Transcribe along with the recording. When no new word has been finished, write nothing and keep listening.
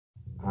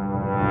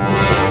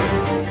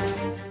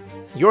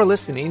You're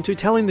listening to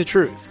Telling the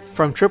Truth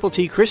from Triple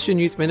T Christian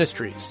Youth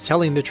Ministries,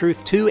 telling the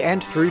truth to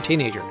and through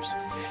teenagers.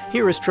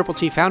 Here is Triple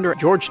T founder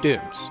George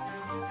Dooms.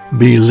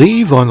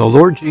 Believe on the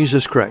Lord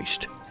Jesus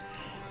Christ.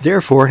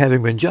 Therefore,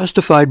 having been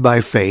justified by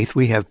faith,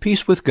 we have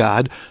peace with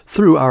God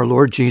through our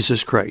Lord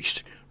Jesus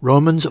Christ.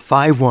 Romans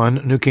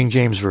 5:1, New King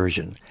James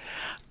Version.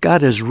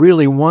 God is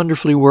really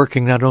wonderfully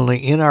working not only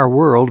in our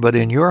world, but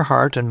in your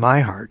heart and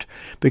my heart,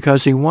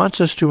 because He wants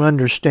us to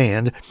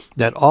understand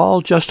that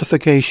all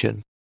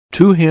justification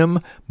to Him,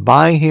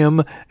 by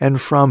Him, and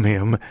from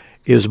Him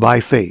is by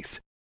faith.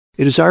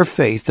 It is our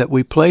faith that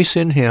we place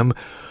in Him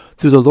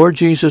through the Lord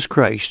Jesus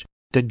Christ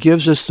that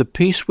gives us the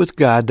peace with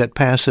God that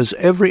passes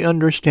every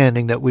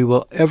understanding that we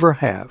will ever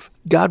have.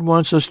 God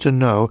wants us to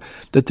know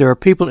that there are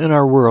people in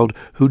our world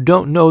who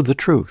don't know the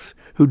truth,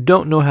 who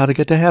don't know how to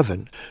get to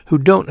heaven, who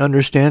don't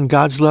understand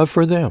God's love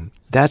for them.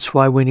 That's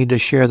why we need to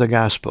share the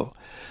gospel.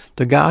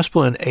 The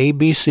gospel in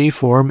ABC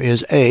form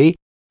is A,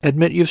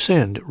 admit you've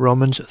sinned,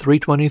 Romans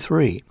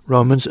 3:23,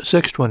 Romans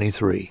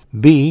 6:23.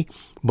 B,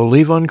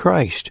 believe on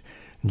Christ,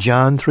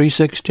 John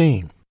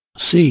 3:16.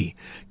 C,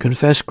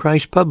 confess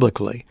Christ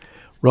publicly,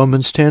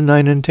 Romans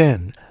 10:9 and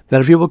 10.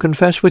 That if you will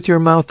confess with your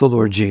mouth the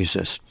Lord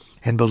Jesus,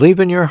 and believe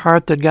in your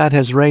heart that God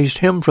has raised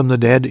Him from the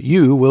dead,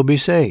 you will be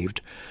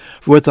saved.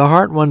 For with the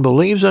heart one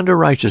believes unto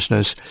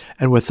righteousness,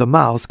 and with the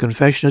mouth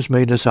confession is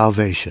made to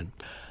salvation.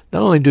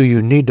 Not only do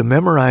you need to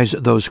memorize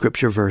those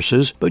scripture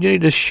verses, but you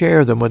need to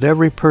share them with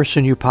every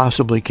person you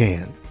possibly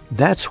can.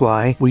 That's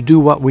why we do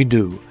what we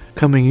do,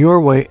 coming your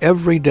way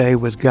every day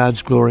with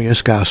God's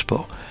glorious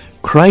gospel.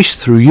 Christ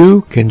through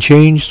you can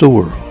change the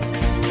world.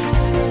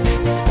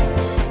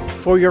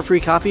 For your free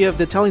copy of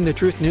the Telling the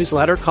Truth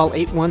newsletter, call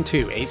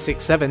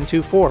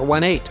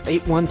 812-867-2418,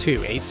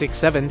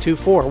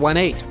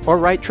 812-867-2418, or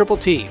write Triple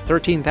T,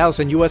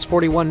 13,000 U.S.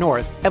 41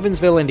 North,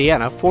 Evansville,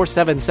 Indiana,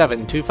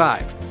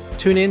 47725.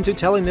 Tune in to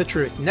Telling the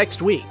Truth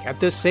next week at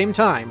this same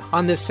time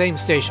on this same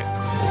station.